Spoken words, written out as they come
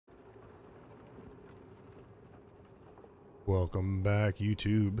Welcome back,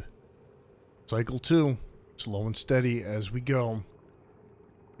 YouTube. Cycle 2. Slow and steady as we go.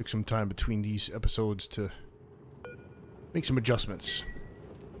 Took some time between these episodes to make some adjustments.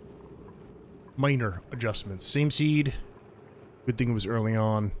 Minor adjustments. Same seed. Good thing it was early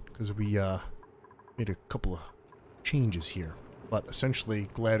on, because we made a couple of changes here. But essentially,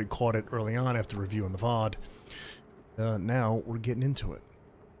 glad it caught it early on after reviewing the VOD. Now we're getting into it.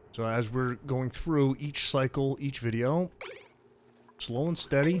 So as we're going through each cycle, each video, slow and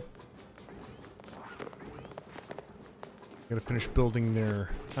steady. Gonna finish building their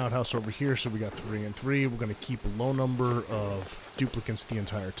outhouse over here, so we got 3 and 3. We're gonna keep a low number of duplicates the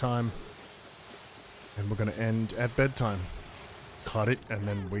entire time. And we're gonna end at bedtime. Cut it, and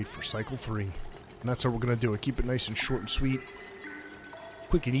then wait for cycle 3. And that's how we're gonna do it. Keep it nice and short and sweet.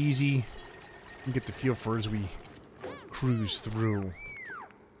 Quick and easy. You get the feel for as we cruise through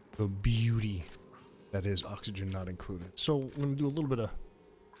the beauty that is Oxygen Not Included. So we're going to do a little bit of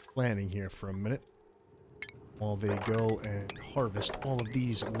planning here for a minute while they go and harvest all of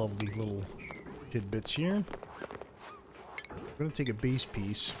these lovely little tidbits here. We're going to take a base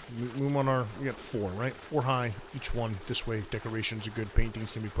piece. We got 4, right? 4 high, each one. This way decorations are good,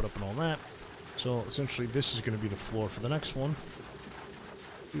 paintings can be put up and all that. So essentially this is going to be the floor for the next one.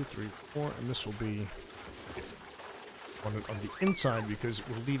 2, 3, 4, and this will be on the inside because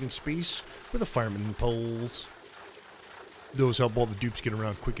we're leaving space for the fireman poles. Those help all the dupes get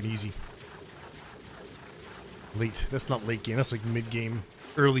around quick and easy. Late. That's not late game. That's like mid-game.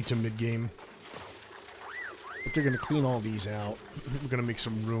 Early to mid-game. But they're going to clean all these out. We're going to make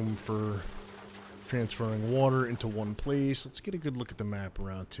some room for transferring water into one place. Let's get a good look at the map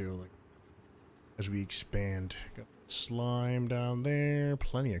around too, like as we expand. Got slime down there.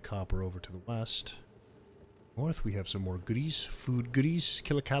 Plenty of copper over to the west. North, we have some more goodies. Food goodies.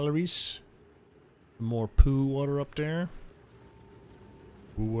 Kilocalories. More poo water up there.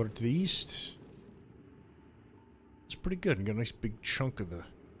 Poo water to the east. It's pretty good. We got a nice big chunk of the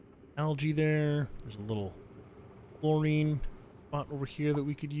algae there. There's a little chlorine spot over here that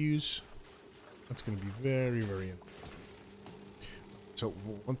we could use. That's going to be very, very interesting. So,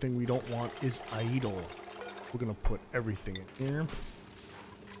 one thing we don't want is idle. We're going to put everything in here.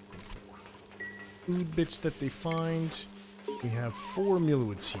 Food bits that they find. We have 4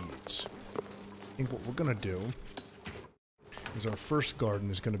 mealwood seeds. I think what we're gonna do is our first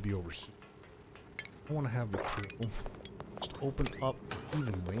garden is gonna be over here. I want to have the crew just open up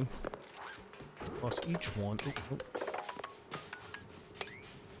evenly across each one.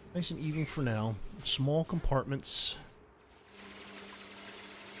 Nice and even for now. Small compartments.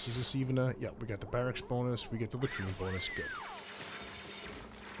 So is this even a... Yeah, we got the barracks bonus. We get the latrine bonus. Good.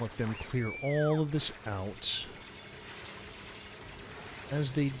 Let them clear all of this out.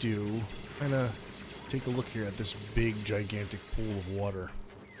 As they do, kind of take a look here at this big, gigantic pool of water.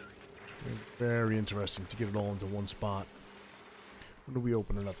 Very interesting to get it all into one spot. Where do we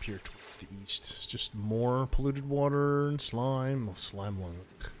open it up here towards the east? It's just more polluted water and slime. Oh, slime one.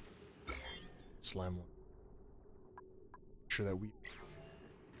 Slime one. Make sure that we...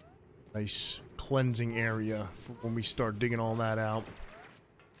 Nice cleansing area for when we start digging all that out.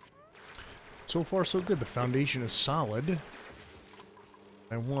 So far, so good. The foundation is solid.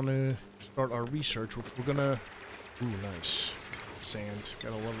 I want to start our research, which we're gonna... Ooh, nice. Sand.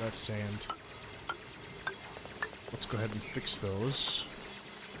 Gotta love that sand. Let's go ahead and fix those.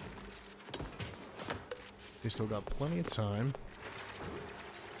 They still got plenty of time.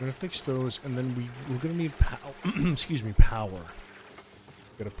 We're gonna fix those, and then we're gonna need excuse me, power.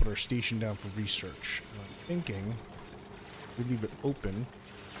 Gotta put our station down for research. And I'm thinking we leave it open.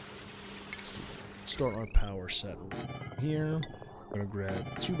 Start our power set right here. I'm gonna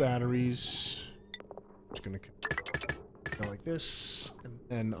grab 2 batteries. Just gonna go like this, and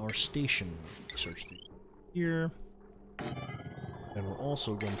then our station search here. Then we're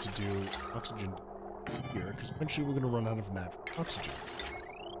also going to do oxygen here, because eventually we're gonna run out of natural oxygen.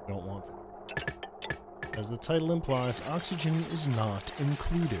 We don't want that. As the title implies, oxygen is not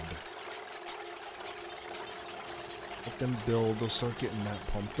included. Let them build. They'll start getting that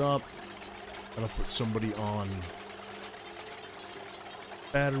pumped up. Gotta put somebody on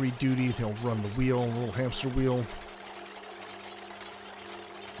battery duty. They'll run the wheel, a little hamster wheel.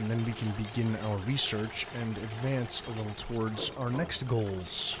 And then we can begin our research and advance a little towards our next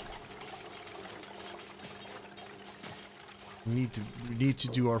goals. We need to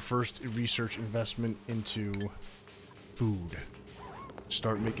do our first research investment into food.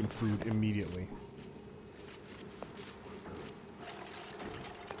 Start making food immediately.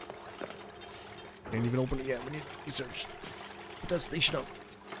 Ain't even open it yet. We need research. Put that station up.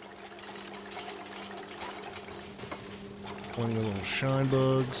 Plenty of little shine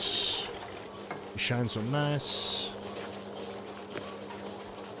bugs. You shine so nice.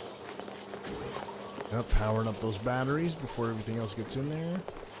 Yep, powering up those batteries before everything else gets in there.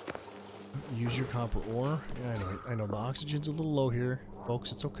 Use your copper ore. Yeah, I know the oxygen's a little low here,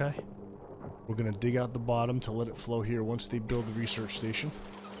 folks. It's okay. We're gonna dig out the bottom to let it flow here once they build the research station.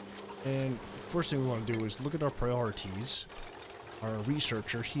 And first thing we want to do is look at our priorities. Our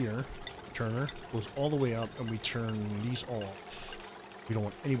researcher here, Turner, goes all the way up, and we turn these off. We don't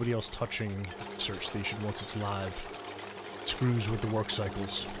want anybody else touching the research station once it's live. It screws with the work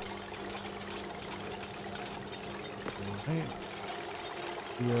cycles. Alright.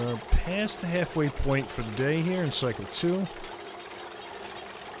 We are past the halfway point for the day here in Cycle 2.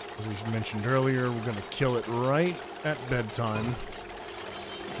 As we mentioned earlier, we're going to kill it right at bedtime.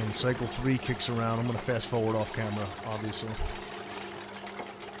 And Cycle 3 kicks around. I'm going to fast forward off camera, obviously.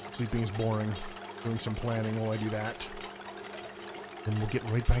 Sleeping is boring. Doing some planning while I do that. And we'll get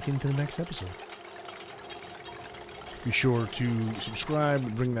right back into the next episode. Be sure to subscribe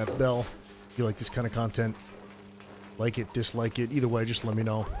and ring that bell if you like this kind of content. Like it, dislike it, either way, just let me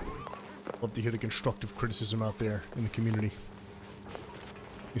know. Love to hear the constructive criticism out there in the community.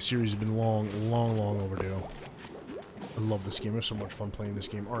 This series has been long overdue. I love this game. It was so much fun playing this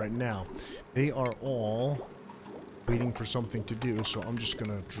game. Alright, now, they are all waiting for something to do, so I'm just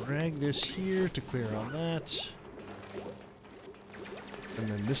gonna drag this here to clear out that. And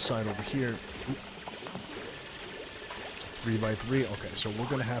then this side over here. It's a 3x3. Okay, so we're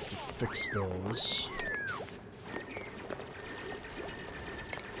gonna have to fix those.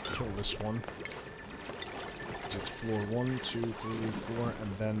 Kill this one. So it's floor 1, 2, 3, 4,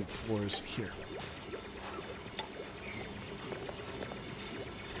 and then floors here.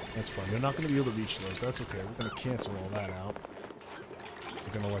 That's fine. They're not going to be able to reach those. That's okay. We're going to cancel all that out.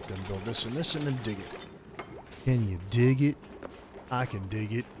 We're going to let them build this, and then dig it. Can you dig it? I can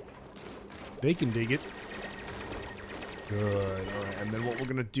dig it. They can dig it. Good. Alright, and then what we're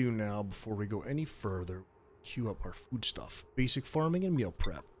going to do now, before we go any further, queue up our food stuff. Basic farming and meal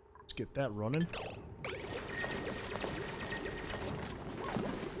prep. Let's get that running.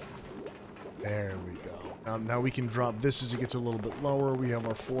 There we go. Now we can drop this as it gets a little bit lower. We have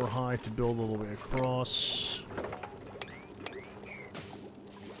our 4 high to build all the way across.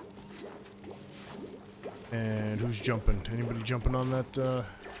 And who's jumping? Anybody jumping on that?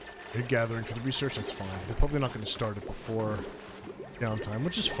 They're gathering for the research? That's fine. They're probably not going to start it before downtime,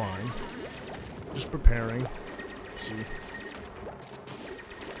 which is fine. Just preparing. Let's see.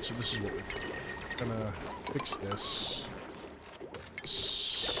 So this is what we're gonna fix this.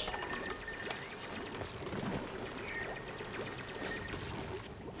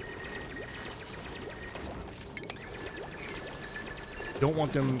 Don't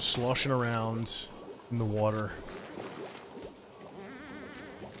want them sloshing around in the water.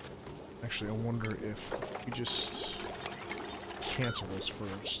 Actually, I wonder if we just cancel this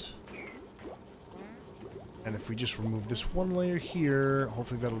first. And if we just remove this one layer here,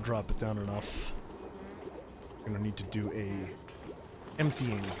 hopefully that'll drop it down enough. We're gonna need to do a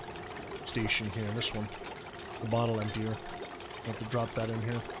emptying station here. This one, the bottle emptier. Have to drop that in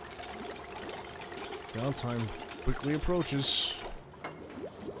here. Downtime quickly approaches.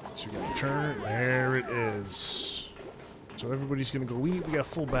 So we got Turner. There it is. So everybody's gonna go eat. We got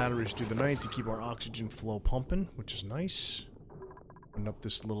full batteries through the night to keep our oxygen flow pumping, which is nice. Open up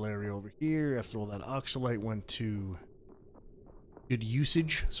this little area over here after all that oxalite went to good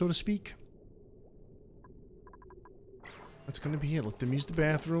usage, so to speak. That's gonna be it. Let them use the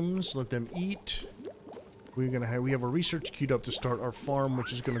bathrooms. Let them eat. We have a research queued up to start our farm,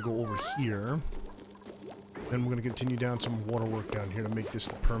 which is gonna go over here. Then we're gonna continue down some water work down here to make this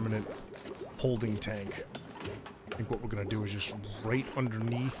the permanent holding tank. I think what we're gonna do is just right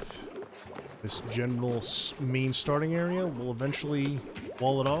underneath this general main starting area, we'll eventually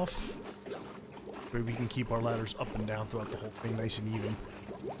wall it off. Where we can keep our ladders up and down throughout the whole thing nice and even.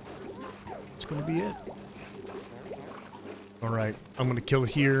 That's gonna be it. Alright, I'm gonna kill it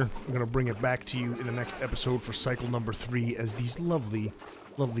here. I'm gonna bring it back to you in the next episode for cycle number 3 as these lovely,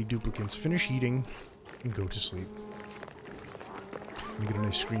 lovely duplicants finish eating and go to sleep. Let me get a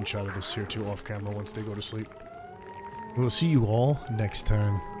nice screenshot of this here too off camera once they go to sleep. We'll see you all next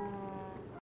time.